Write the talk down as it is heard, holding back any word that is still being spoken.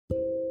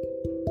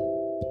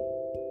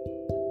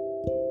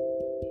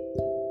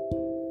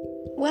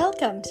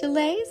Welcome to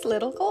Lay's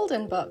Little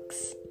Golden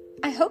Books.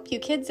 I hope you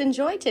kids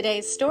enjoy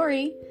today's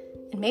story,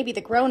 and maybe the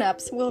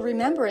grown-ups will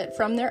remember it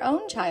from their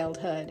own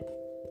childhood.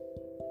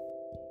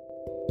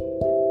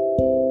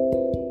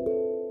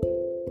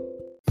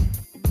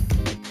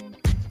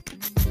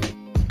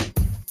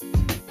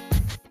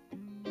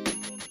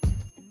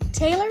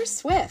 Taylor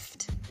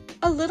Swift,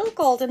 A Little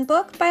Golden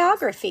Book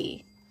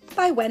Biography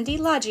by Wendy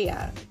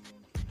Loggia.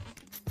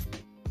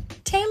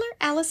 Taylor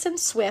Allison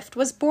Swift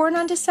was born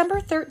on December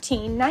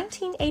 13,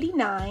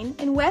 1989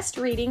 in West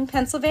Reading,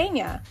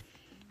 Pennsylvania.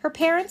 Her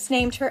parents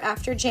named her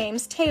after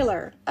James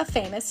Taylor, a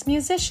famous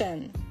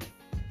musician.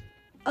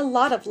 A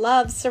lot of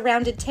love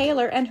surrounded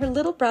Taylor and her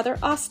little brother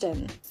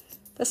Austin.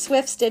 The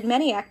Swifts did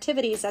many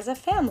activities as a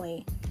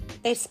family.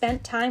 They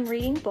spent time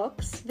reading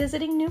books,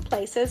 visiting new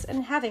places,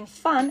 and having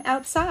fun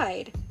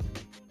outside.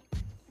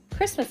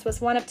 Christmas was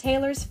one of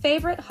Taylor's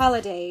favorite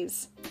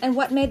holidays, and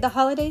what made the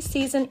holiday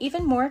season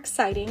even more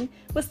exciting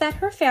was that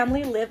her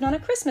family lived on a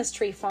Christmas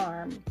tree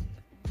farm.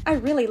 I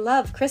really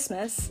love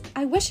Christmas.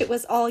 I wish it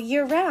was all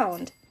year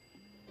round.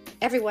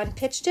 Everyone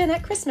pitched in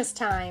at Christmas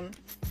time.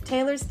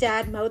 Taylor's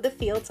dad mowed the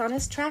fields on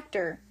his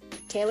tractor.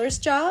 Taylor's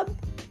job?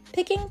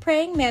 Picking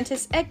praying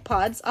mantis egg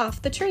pods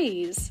off the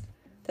trees.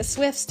 The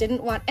Swifts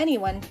didn't want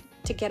anyone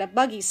to get a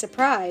buggy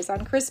surprise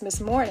on Christmas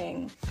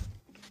morning.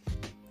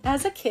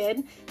 As a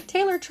kid,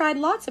 Taylor tried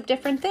lots of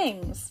different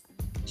things.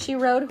 She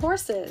rode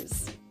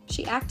horses.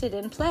 She acted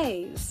in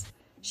plays.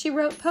 She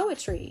wrote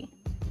poetry.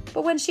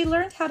 But when she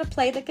learned how to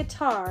play the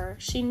guitar,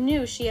 she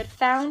knew she had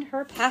found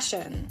her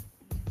passion.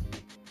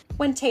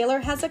 When Taylor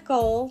has a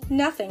goal,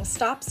 nothing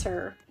stops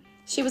her.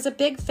 She was a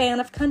big fan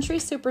of country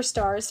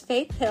superstars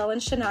Faith Hill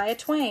and Shania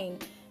Twain,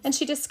 and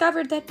she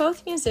discovered that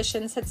both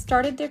musicians had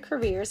started their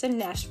careers in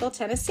Nashville,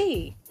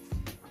 Tennessee.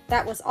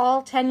 That was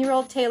all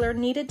 10-year-old Taylor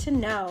needed to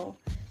know.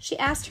 She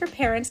asked her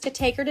parents to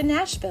take her to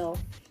Nashville.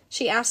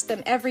 She asked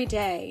them every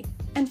day.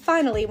 And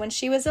finally, when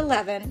she was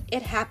 11,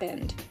 it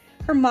happened.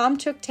 Her mom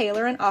took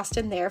Taylor and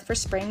Austin there for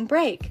spring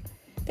break.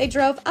 They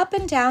drove up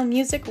and down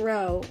Music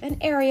Row, an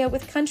area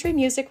with country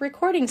music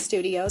recording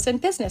studios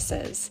and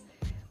businesses.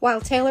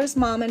 While Taylor's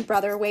mom and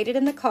brother waited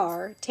in the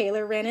car,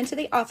 Taylor ran into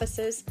the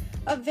offices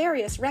of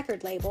various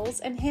record labels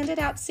and handed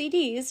out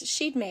CDs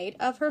she'd made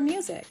of her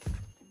music.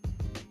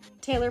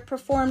 Taylor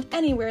performed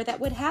anywhere that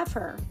would have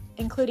her,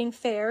 including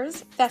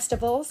fairs,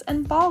 festivals,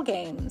 and ball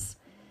games.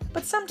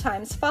 But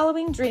sometimes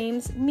following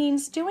dreams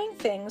means doing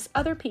things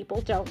other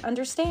people don't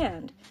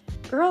understand.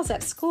 Girls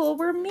at school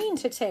were mean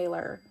to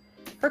Taylor.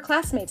 Her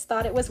classmates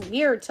thought it was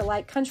weird to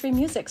like country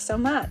music so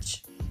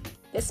much.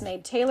 This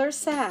made Taylor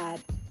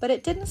sad, but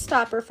it didn't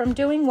stop her from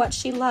doing what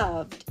she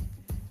loved.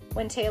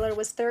 When Taylor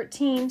was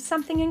 13,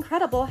 something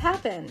incredible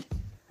happened.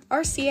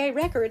 RCA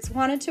Records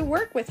wanted to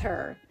work with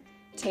her.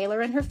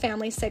 Taylor and her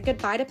family said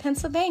goodbye to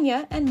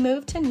Pennsylvania and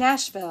moved to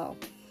Nashville.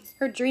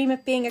 Her dream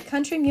of being a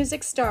country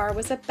music star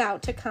was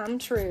about to come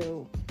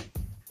true.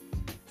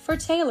 For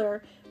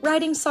Taylor,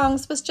 writing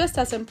songs was just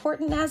as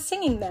important as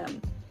singing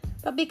them.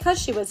 But because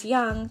she was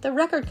young, the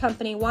record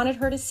company wanted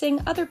her to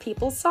sing other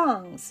people's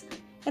songs,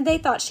 and they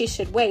thought she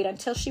should wait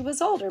until she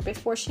was older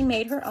before she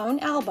made her own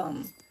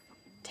album.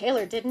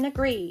 Taylor didn't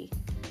agree.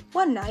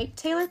 One night,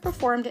 Taylor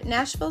performed at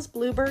Nashville's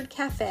Bluebird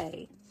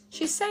Cafe.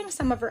 She sang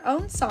some of her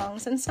own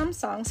songs and some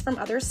songs from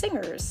other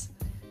singers.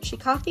 She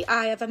caught the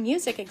eye of a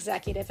music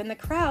executive in the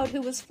crowd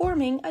who was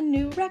forming a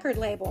new record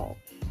label.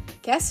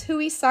 Guess who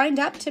he signed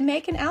up to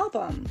make an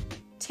album?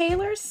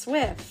 Taylor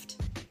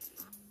Swift.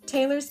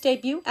 Taylor's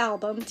debut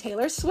album,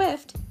 Taylor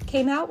Swift,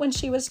 came out when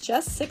she was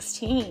just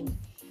 16.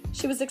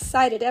 She was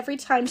excited every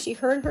time she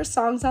heard her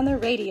songs on the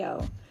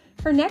radio.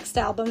 Her next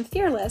album,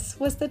 Fearless,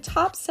 was the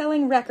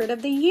top-selling record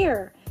of the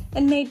year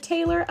and made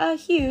Taylor a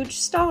huge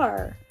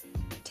star.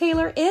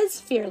 Taylor is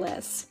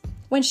fearless.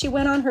 When she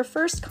went on her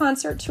first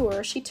concert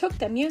tour, she took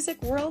the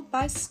music world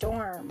by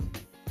storm.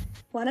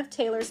 One of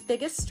Taylor's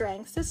biggest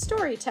strengths is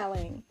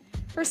storytelling.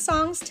 Her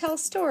songs tell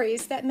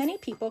stories that many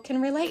people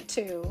can relate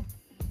to.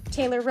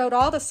 Taylor wrote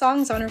all the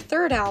songs on her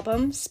third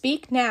album,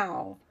 Speak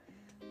Now.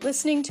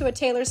 Listening to a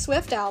Taylor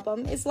Swift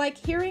album is like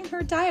hearing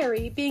her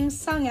diary being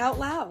sung out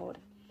loud.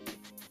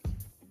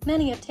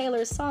 Many of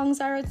Taylor's songs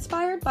are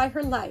inspired by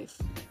her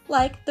life,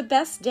 like The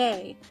Best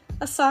Day,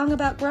 a song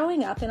about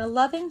growing up in a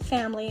loving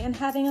family and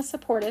having a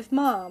supportive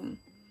mom.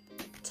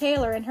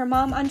 Taylor and her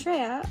mom,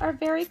 Andrea, are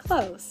very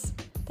close.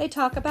 They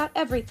talk about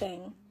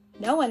everything.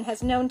 No one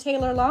has known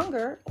Taylor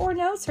longer or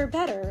knows her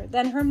better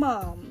than her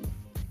mom.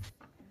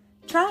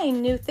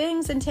 Trying new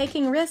things and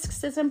taking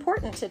risks is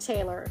important to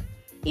Taylor.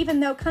 Even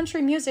though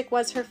country music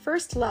was her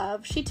first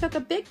love, she took a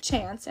big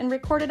chance and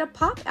recorded a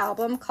pop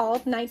album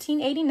called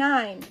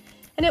 1989,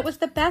 and it was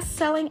the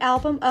best-selling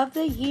album of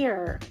the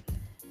year.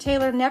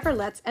 Taylor never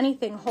lets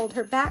anything hold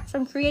her back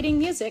from creating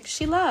music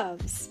she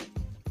loves.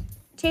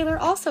 Taylor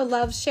also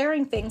loves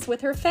sharing things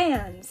with her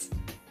fans.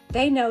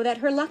 They know that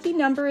her lucky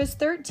number is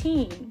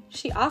 13.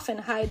 She often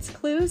hides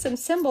clues and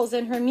symbols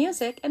in her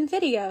music and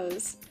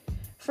videos.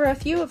 For a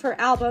few of her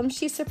albums,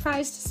 she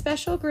surprised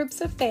special groups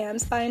of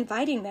fans by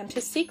inviting them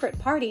to secret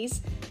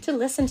parties to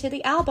listen to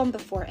the album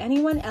before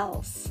anyone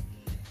else.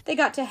 They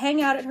got to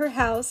hang out at her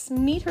house,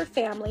 meet her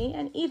family,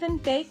 and even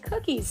bake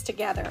cookies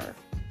together.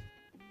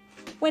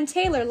 When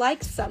Taylor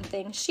likes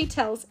something, she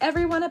tells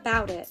everyone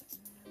about it.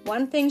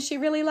 One thing she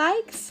really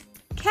likes?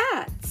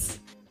 Cats.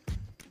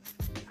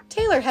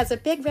 Taylor has a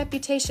big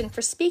reputation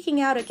for speaking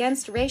out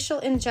against racial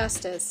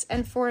injustice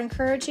and for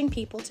encouraging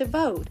people to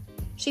vote.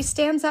 She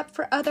stands up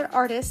for other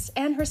artists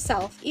and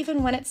herself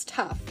even when it's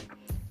tough.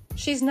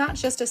 She's not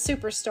just a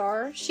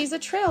superstar, she's a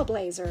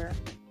trailblazer.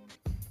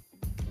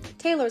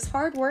 Taylor's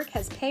hard work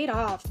has paid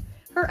off.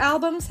 Her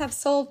albums have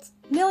sold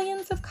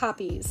millions of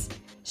copies.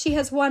 She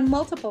has won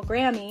multiple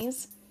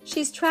Grammys.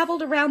 She's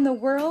traveled around the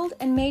world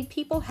and made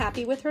people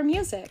happy with her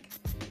music.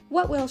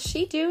 What will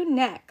she do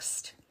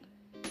next?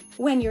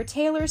 When you're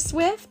Taylor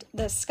Swift,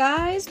 the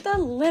sky's the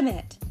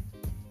limit.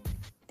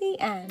 The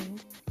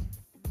end.